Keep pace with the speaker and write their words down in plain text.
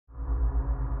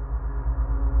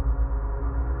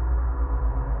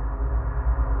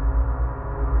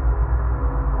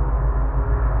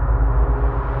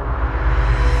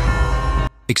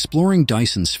Exploring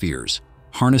Dyson Spheres,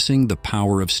 harnessing the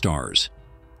power of stars.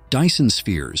 Dyson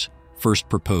spheres, first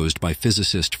proposed by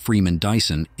physicist Freeman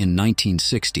Dyson in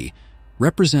 1960,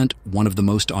 represent one of the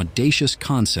most audacious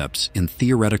concepts in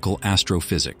theoretical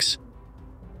astrophysics.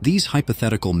 These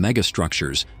hypothetical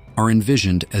megastructures are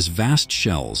envisioned as vast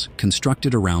shells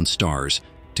constructed around stars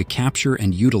to capture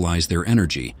and utilize their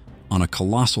energy on a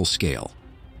colossal scale.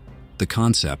 The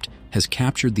concept has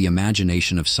captured the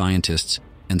imagination of scientists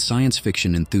and science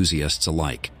fiction enthusiasts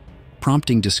alike,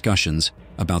 prompting discussions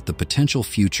about the potential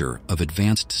future of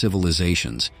advanced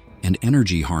civilizations and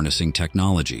energy-harnessing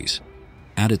technologies.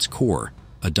 At its core,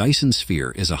 a Dyson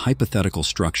sphere is a hypothetical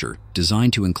structure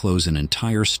designed to enclose an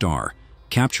entire star,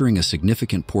 capturing a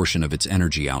significant portion of its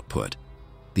energy output.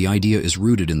 The idea is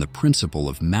rooted in the principle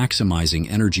of maximizing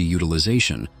energy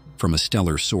utilization from a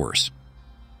stellar source.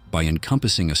 By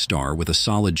encompassing a star with a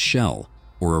solid shell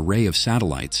or array of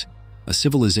satellites, a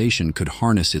civilization could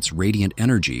harness its radiant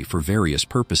energy for various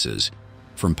purposes,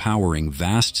 from powering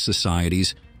vast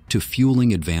societies to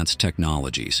fueling advanced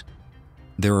technologies.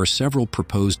 There are several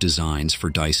proposed designs for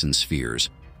Dyson spheres,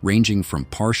 ranging from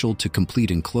partial to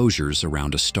complete enclosures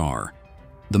around a star.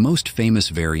 The most famous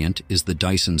variant is the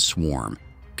Dyson swarm,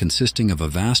 consisting of a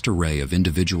vast array of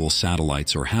individual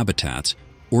satellites or habitats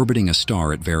orbiting a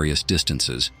star at various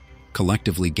distances,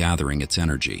 collectively gathering its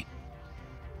energy.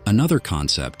 Another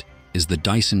concept is the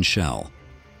Dyson shell,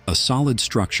 a solid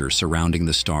structure surrounding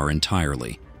the star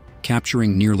entirely,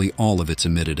 capturing nearly all of its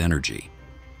emitted energy.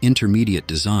 Intermediate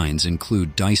designs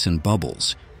include Dyson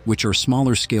bubbles, which are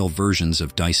smaller-scale versions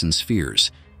of Dyson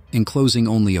spheres, enclosing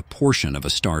only a portion of a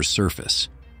star's surface.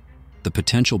 The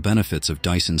potential benefits of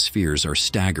Dyson spheres are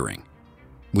staggering.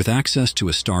 With access to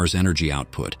a star's energy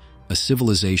output, a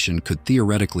civilization could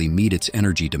theoretically meet its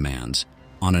energy demands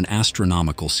on an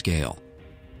astronomical scale.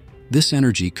 This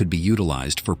energy could be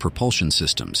utilized for propulsion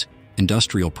systems,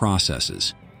 industrial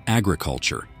processes,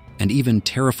 agriculture, and even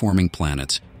terraforming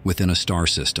planets within a star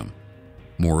system.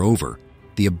 Moreover,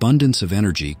 the abundance of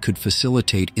energy could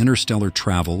facilitate interstellar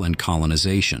travel and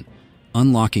colonization,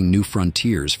 unlocking new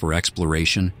frontiers for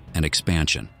exploration and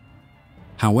expansion.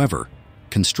 However,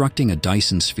 constructing a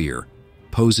Dyson sphere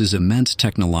poses immense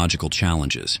technological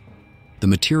challenges. The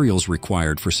materials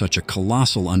required for such a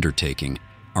colossal undertaking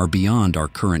are beyond our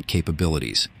current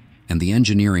capabilities, and the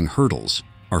engineering hurdles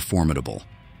are formidable.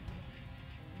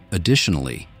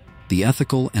 Additionally, the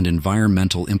ethical and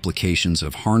environmental implications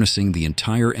of harnessing the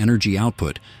entire energy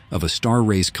output of a star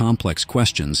raise complex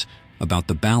questions about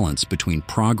the balance between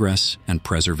progress and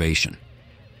preservation.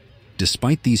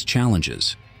 Despite these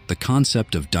challenges, the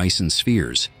concept of Dyson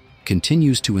spheres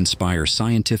continues to inspire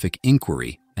scientific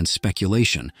inquiry and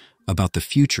speculation about the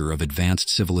future of advanced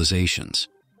civilizations.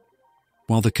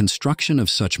 While the construction of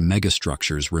such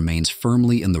megastructures remains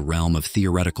firmly in the realm of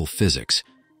theoretical physics,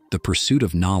 the pursuit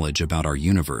of knowledge about our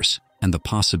universe and the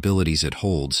possibilities it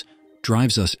holds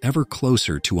drives us ever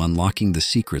closer to unlocking the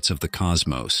secrets of the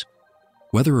cosmos.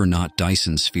 Whether or not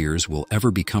Dyson spheres will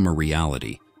ever become a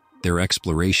reality, their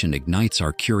exploration ignites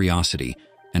our curiosity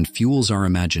and fuels our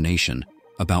imagination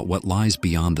about what lies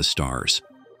beyond the stars.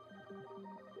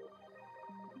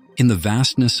 In the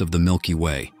vastness of the Milky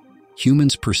Way,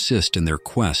 humans persist in their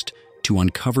quest to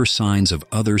uncover signs of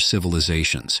other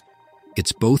civilizations.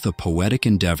 It's both a poetic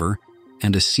endeavor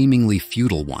and a seemingly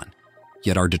futile one,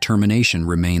 yet our determination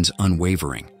remains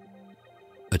unwavering.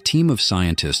 A team of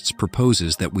scientists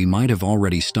proposes that we might have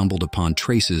already stumbled upon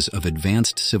traces of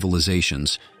advanced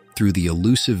civilizations through the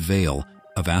elusive veil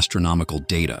of astronomical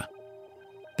data.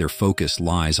 Their focus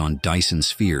lies on Dyson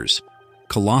spheres,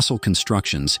 colossal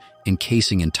constructions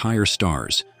encasing entire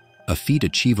stars, a feat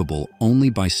achievable only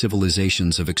by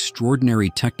civilizations of extraordinary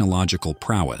technological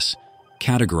prowess,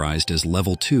 categorized as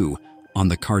Level 2 on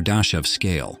the Kardashev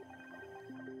scale.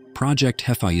 Project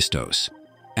Hephaistos.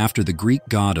 After the Greek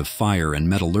god of fire and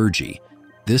metallurgy,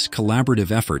 this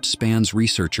collaborative effort spans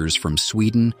researchers from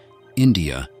Sweden,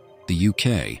 India, the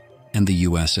UK, and the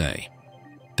USA.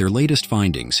 Their latest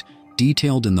findings,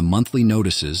 detailed in the monthly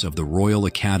notices of the Royal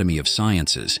Academy of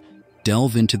Sciences,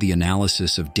 delve into the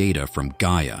analysis of data from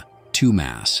Gaia,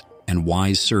 2MASS, and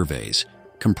WISE surveys,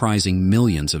 comprising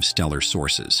millions of stellar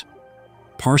sources.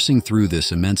 Parsing through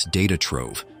this immense data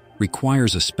trove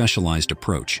requires a specialized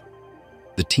approach.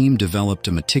 The team developed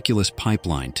a meticulous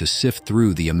pipeline to sift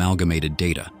through the amalgamated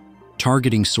data,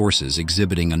 targeting sources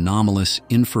exhibiting anomalous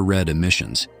infrared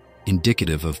emissions,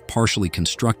 indicative of partially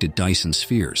constructed Dyson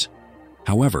spheres.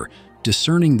 However,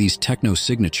 discerning these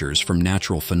techno-signatures from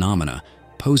natural phenomena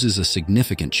poses a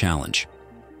significant challenge.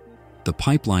 The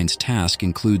pipeline's task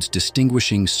includes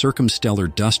distinguishing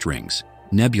circumstellar dust rings,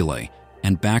 nebulae,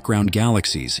 and background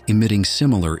galaxies emitting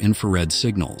similar infrared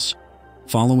signals.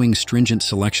 Following stringent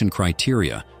selection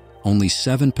criteria, only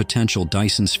 7 potential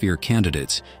Dyson Sphere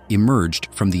candidates emerged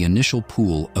from the initial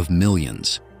pool of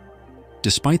millions.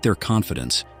 Despite their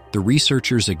confidence, the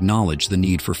researchers acknowledge the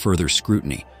need for further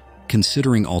scrutiny,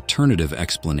 considering alternative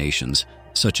explanations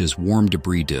such as warm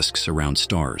debris disks around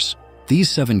stars. These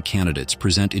 7 candidates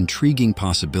present intriguing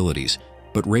possibilities,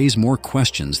 but raise more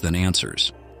questions than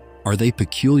answers. Are they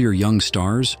peculiar young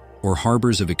stars or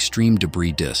harbors of extreme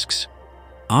debris disks?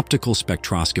 Optical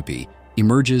spectroscopy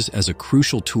emerges as a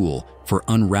crucial tool for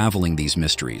unraveling these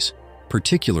mysteries,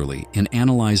 particularly in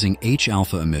analyzing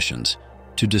H-alpha emissions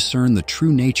to discern the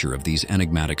true nature of these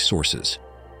enigmatic sources.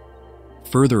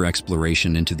 Further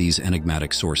exploration into these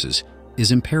enigmatic sources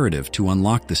is imperative to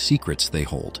unlock the secrets they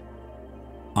hold.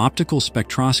 Optical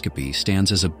spectroscopy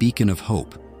stands as a beacon of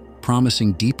hope,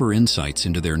 promising deeper insights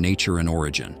into their nature and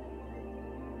origin.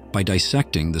 By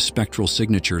dissecting the spectral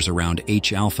signatures around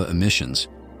H-alpha emissions,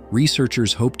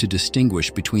 researchers hope to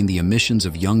distinguish between the emissions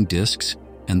of young disks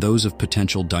and those of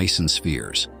potential Dyson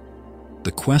spheres.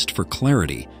 The quest for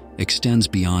clarity extends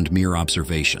beyond mere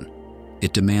observation.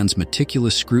 It demands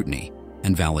meticulous scrutiny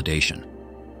and validation.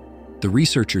 The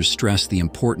researchers stress the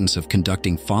importance of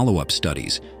conducting follow-up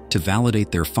studies to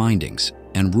validate their findings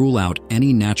and rule out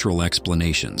any natural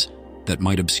explanations that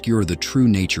might obscure the true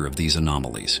nature of these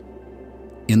anomalies.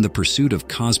 In the pursuit of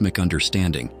cosmic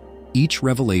understanding, each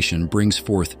revelation brings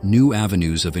forth new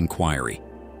avenues of inquiry.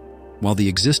 While the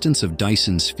existence of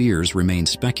Dyson spheres remains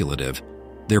speculative,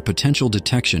 their potential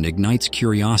detection ignites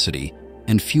curiosity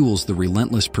and fuels the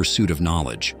relentless pursuit of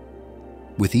knowledge.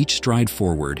 With each stride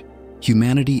forward,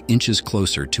 humanity inches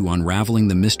closer to unraveling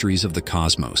the mysteries of the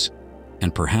cosmos,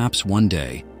 and perhaps one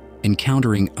day,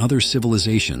 encountering other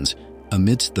civilizations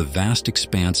amidst the vast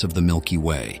expanse of the Milky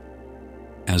Way.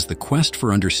 As the quest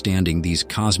for understanding these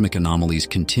cosmic anomalies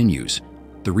continues,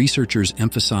 the researchers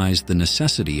emphasize the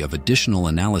necessity of additional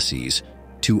analyses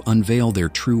to unveil their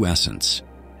true essence.